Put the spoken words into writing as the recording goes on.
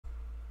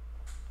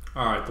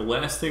All right, the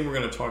last thing we're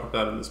going to talk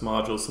about in this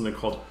module is something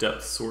called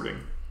depth sorting.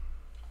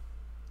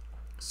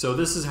 So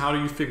this is how do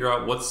you figure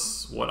out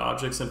what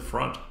object's in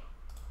front.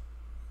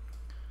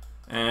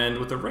 And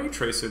with a ray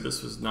tracer,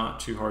 this was not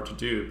too hard to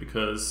do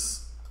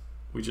because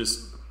we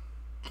just,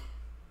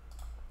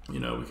 we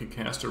could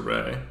cast a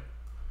ray.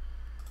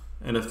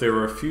 And if there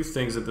were a few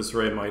things that this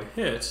ray might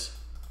hit,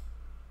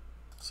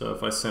 so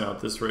if I send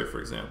out this ray, for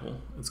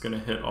example, it's going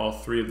to hit all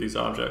three of these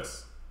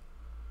objects.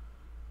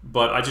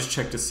 But I just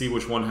checked to see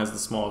which one has the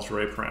smallest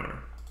ray parameter.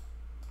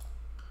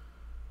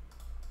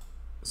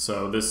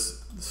 So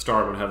this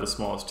star would have the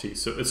smallest t.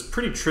 So it's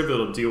pretty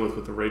trivial to deal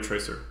with the ray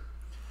tracer.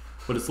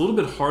 But it's a little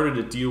bit harder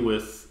to deal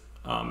with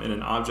in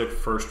an object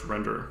first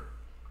renderer.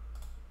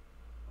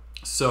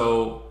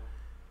 So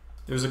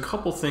there's a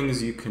couple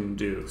things you can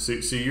do. So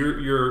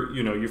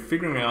you're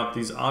figuring out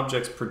these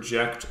objects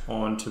project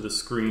onto the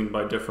screen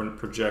by different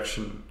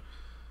projection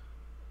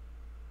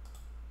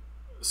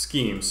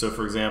schemes. So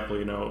for example,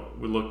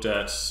 we looked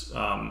at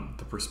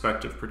the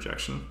perspective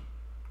projection.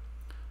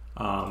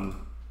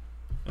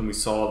 And we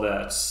saw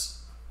that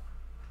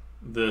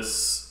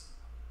this,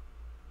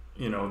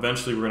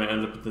 eventually we're going to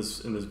end up with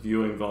this in this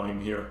viewing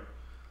volume here.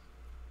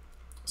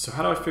 So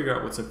how do I figure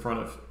out what's in front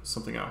of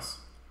something else?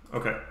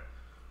 Okay.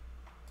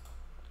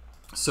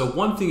 So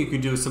one thing you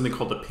can do is something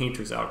called the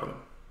painter's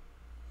algorithm.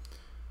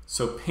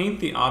 So paint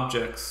the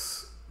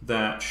objects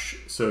that,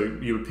 so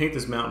you would paint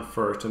this mountain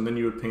first, and then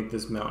you would paint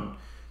this mountain.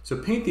 So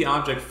paint the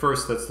object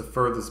first that's the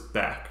furthest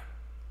back.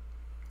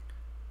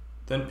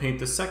 Then paint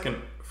the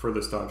second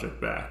furthest object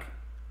back.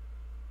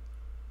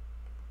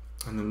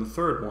 And then the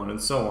third one, and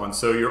so on.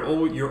 So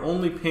you're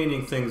only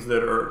painting things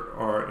that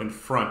are in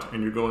front,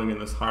 and you're going in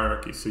this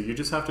hierarchy. So you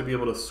just have to be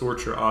able to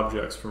sort your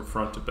objects from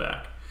front to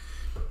back.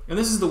 And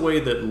this is the way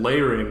that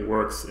layering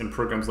works in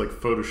programs like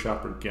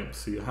Photoshop or GIMP.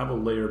 So you have a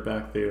layer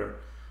back there,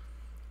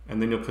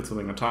 and then you'll put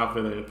something on top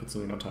of it, and you'll put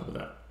something on top of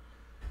that.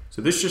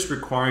 So this just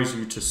requires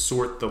you to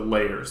sort the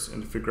layers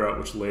and to figure out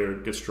which layer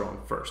gets drawn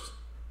first.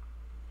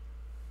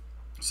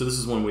 So this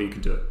is one way you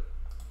can do it.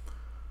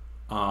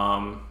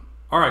 All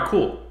right,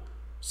 cool.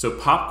 So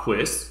pop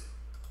quiz.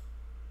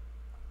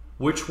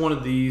 Which one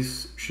of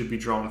these should be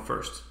drawn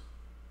first?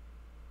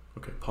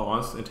 Okay,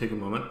 pause and take a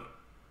moment.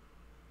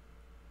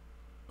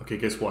 Okay,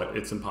 guess what?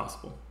 It's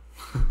impossible.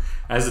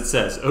 As it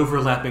says,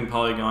 overlapping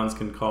polygons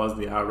can cause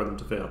the algorithm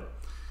to fail.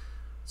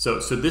 So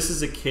this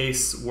is a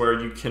case where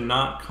you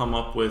cannot come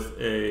up with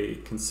a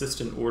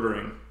consistent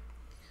ordering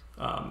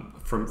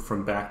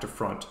from back to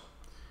front.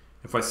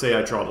 If I say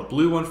I draw the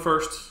blue one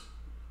first,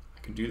 I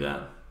can do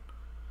that.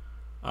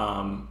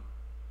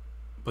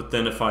 But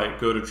then if I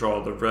go to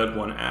draw the red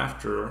one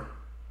after,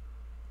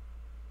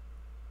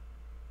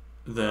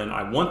 then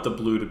I want the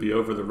blue to be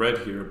over the red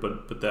here,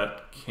 but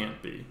that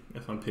can't be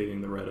if I'm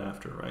painting the red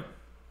after, right?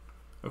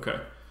 Okay,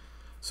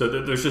 so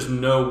there's just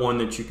no one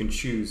that you can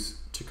choose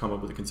to come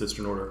up with a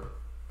consistent order.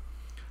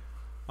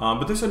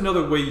 But there's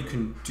another way you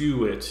can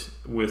do it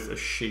with a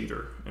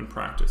shader in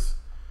practice.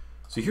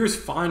 So here's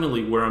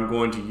finally where I'm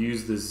going to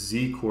use the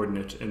z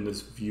coordinate in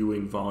this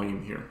viewing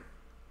volume here.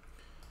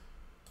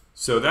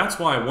 So that's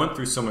why I went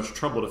through so much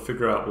trouble to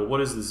figure out, well, what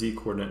is the z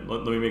coordinate?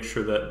 Let me make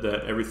sure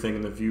that everything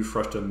in the view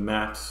frustum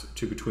maps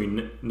to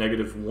between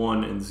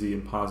 -1 and z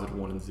and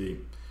 +1 and z.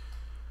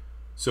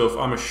 So if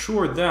I'm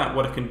assured that,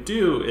 what I can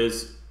do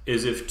is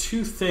if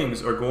two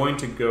things are going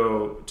to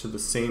go to the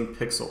same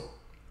pixel,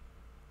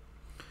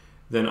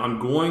 then I'm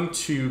going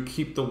to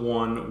keep the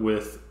one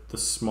with the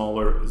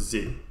smaller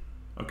z.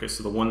 Okay,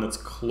 so the one that's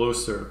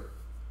closer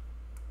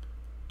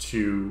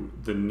to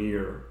the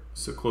near,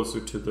 so closer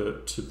to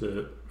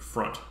the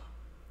front.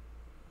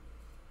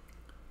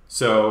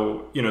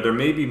 So, there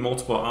may be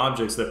multiple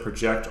objects that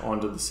project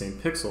onto the same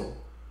pixel,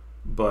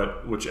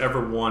 but whichever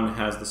one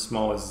has the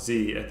smallest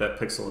z at that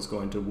pixel is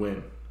going to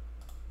win.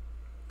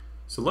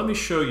 So let me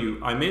show you,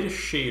 I made a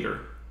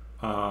shader.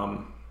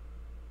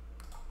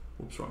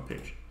 Whoops, wrong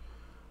page.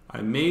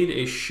 I made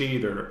a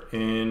shader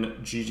in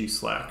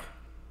ggslack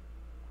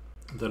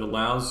that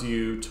allows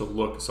you to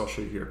look, so I'll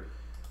show you here.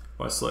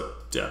 If I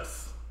select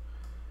depth,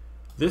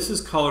 this is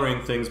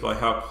coloring things by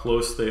how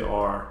close they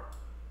are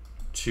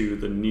to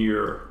the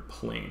near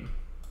plane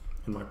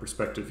in my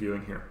perspective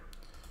viewing here.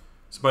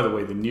 So by the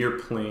way, the near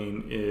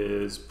plane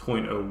is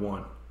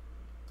 0.01.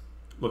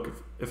 Look,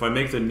 if I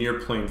make the near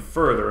plane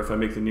further, if I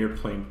make the near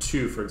plane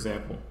 2, for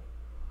example,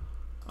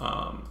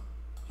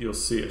 you'll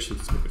see, actually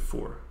let's make it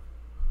 4.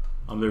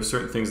 There are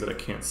certain things that I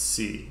can't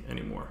see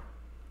anymore.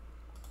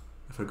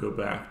 If I go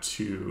back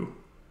to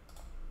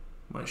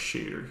my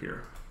shader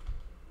here,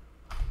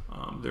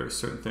 there are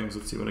certain things,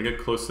 let's see, when I get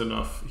close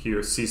enough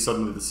here, see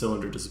suddenly the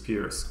cylinder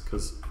disappears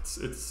because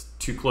it's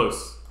too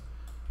close.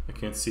 I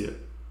can't see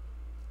it.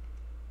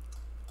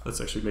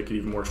 Let's actually make it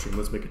even more extreme.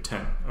 Let's make it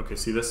 10. Okay,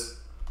 see this?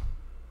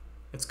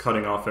 It's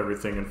cutting off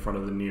everything in front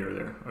of the near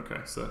there.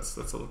 Okay, so that's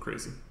a little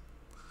crazy.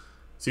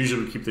 So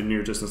usually we keep the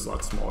near distance a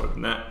lot smaller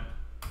than that.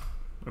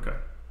 Okay.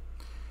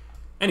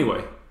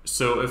 Anyway,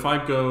 so if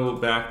I go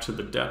back to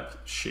the depth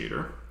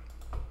shader,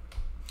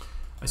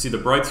 I see the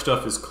bright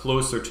stuff is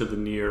closer to the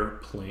near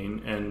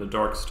plane and the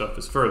dark stuff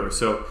is further.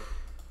 So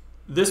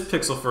this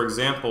pixel, for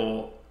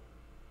example,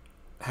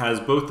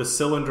 has both the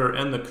cylinder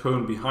and the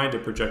cone behind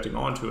it projecting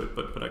onto it,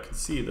 but I can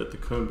see that the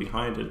cone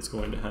behind it is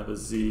going to have a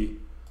z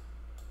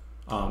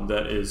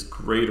that is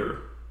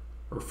greater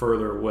or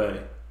further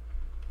away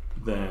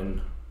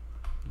than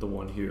the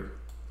one here,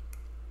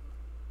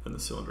 than the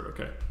cylinder.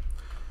 Okay.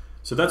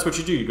 So that's what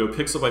you do. You go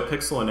pixel by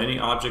pixel on any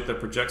object that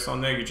projects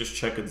on there. You just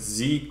check its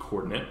z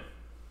coordinate,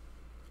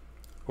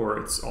 or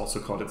it's also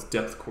called its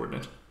depth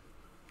coordinate,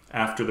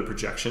 after the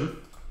projection.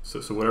 So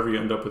whatever you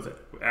end up with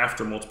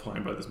after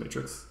multiplying by this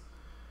matrix,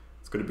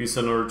 it's going to be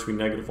somewhere between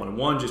 -1 and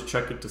 1. Just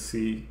check it to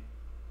see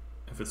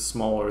if it's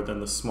smaller than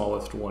the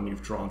smallest one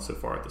you've drawn so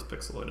far at this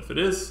pixel. And if it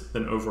is,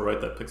 then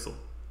overwrite that pixel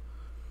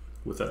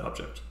with that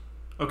object.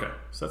 Okay,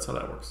 so that's how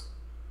that works.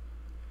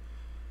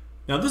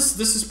 Now this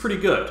is pretty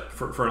good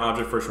for an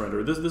object first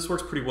renderer. This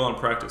works pretty well in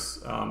practice.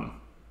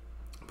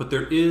 But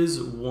there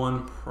is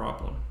one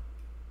problem.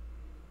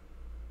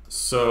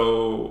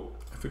 So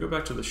if I go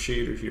back to the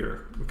shader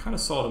here, we kind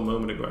of saw it a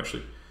moment ago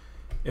actually.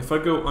 If I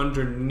go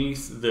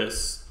underneath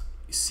this,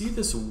 you see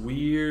this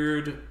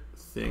weird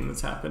thing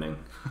that's happening?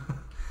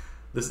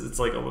 It's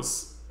like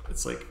almost,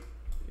 it's like,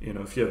 you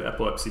know, if you have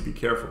epilepsy, be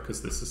careful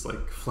because this is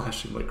like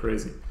flashing like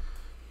crazy.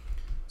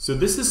 So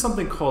this is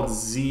something called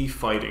Z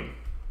fighting.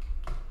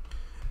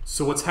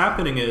 So what's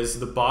happening is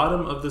the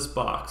bottom of this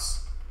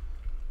box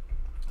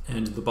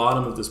and the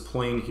bottom of this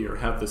plane here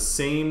have the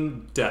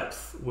same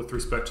depth with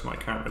respect to my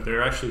camera.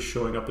 They're actually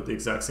showing up at the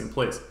exact same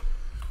place.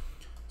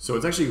 So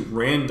it's actually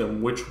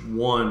random which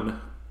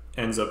one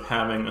ends up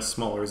having a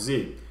smaller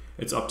Z.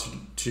 It's up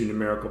to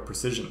numerical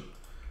precision.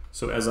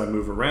 So as I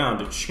move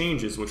around, it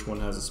changes which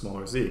one has a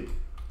smaller Z.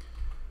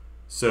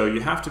 So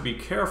you have to be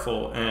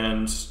careful,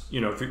 and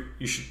you know,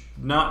 you should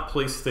not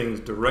place things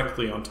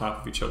directly on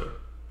top of each other.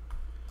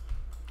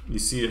 You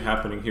see it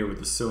happening here with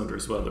the cylinder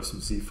as well. There's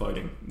some Z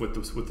fighting with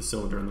the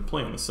cylinder and the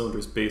plane. The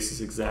cylinder's base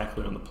is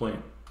exactly on the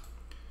plane.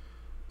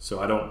 So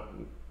I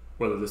don't,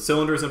 whether the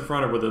cylinder is in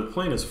front or whether the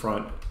plane is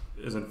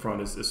in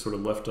front is sort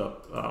of left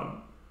up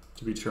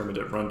to be determined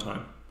at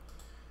runtime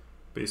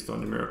based on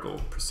numerical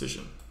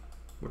precision,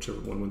 whichever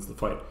one wins the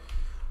fight.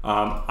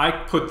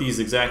 I put these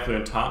exactly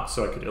on top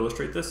so I could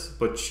illustrate this,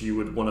 but you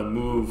would want to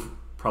move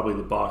probably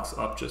the box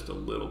up just a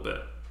little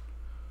bit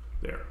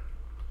there.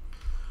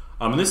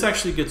 And this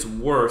actually gets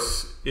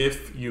worse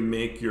if you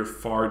make your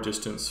far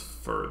distance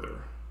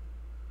further.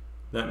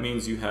 That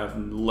means you have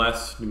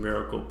less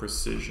numerical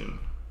precision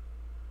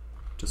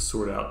to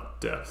sort out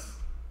depth.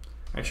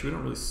 Actually, we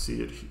don't really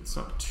see it. It's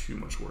not too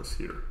much worse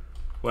here.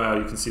 Well,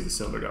 you can see the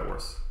cylinder got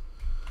worse.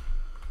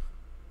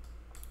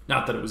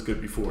 Not that it was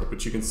good before,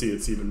 but you can see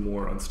it's even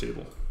more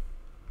unstable.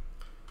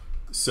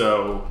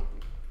 So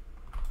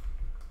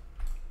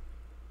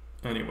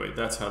anyway,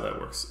 that's how that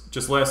works.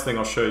 Just last thing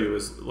I'll show you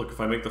is, look, if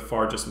I make the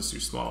far distance too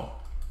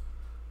small,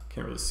 I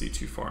can't really see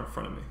too far in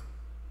front of me.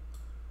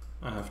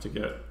 I have to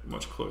get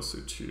much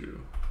closer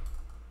to,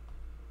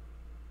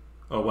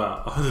 oh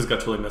wow, oh, this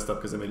got totally messed up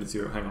because I made it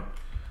 0. Hang on,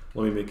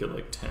 let me make it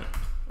like 10.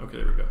 Okay,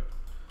 there we go.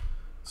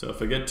 So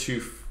if I get too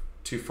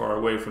far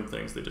away from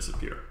things, they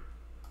disappear.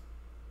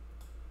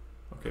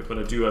 Okay, but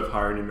I do have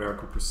higher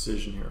numerical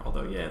precision here,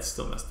 although yeah, it's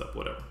still messed up,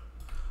 whatever.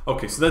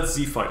 Okay, so that's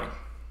Z fighting.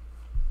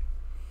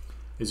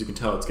 As you can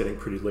tell, it's getting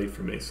pretty late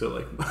for me, so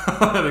like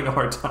I'm having a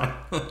hard time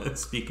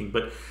speaking,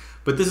 but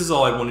this is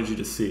all I wanted you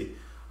to see.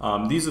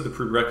 These are the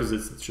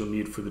prerequisites that you'll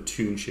need for the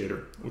tune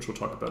shader, which we'll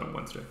talk about on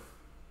Wednesday.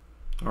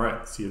 All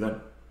right, see you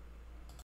then.